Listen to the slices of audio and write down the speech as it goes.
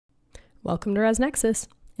Welcome to ResNexus.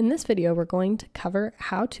 In this video, we're going to cover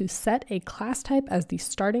how to set a class type as the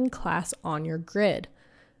starting class on your grid.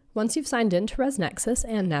 Once you've signed in to ResNexus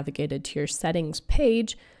and navigated to your settings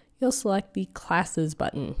page, you'll select the Classes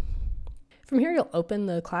button. From here, you'll open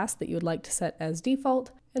the class that you would like to set as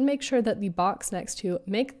default and make sure that the box next to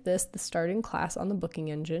Make this the starting class on the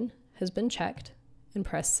booking engine has been checked, and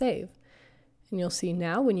press Save. And you'll see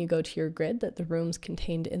now when you go to your grid that the rooms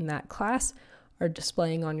contained in that class are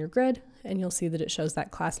displaying on your grid, and you'll see that it shows that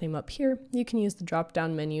class name up here. You can use the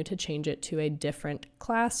drop-down menu to change it to a different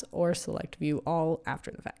class or select View All after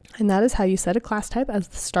the fact. And that is how you set a class type as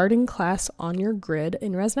the starting class on your grid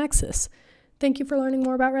in ResNexus. Thank you for learning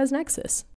more about ResNexus.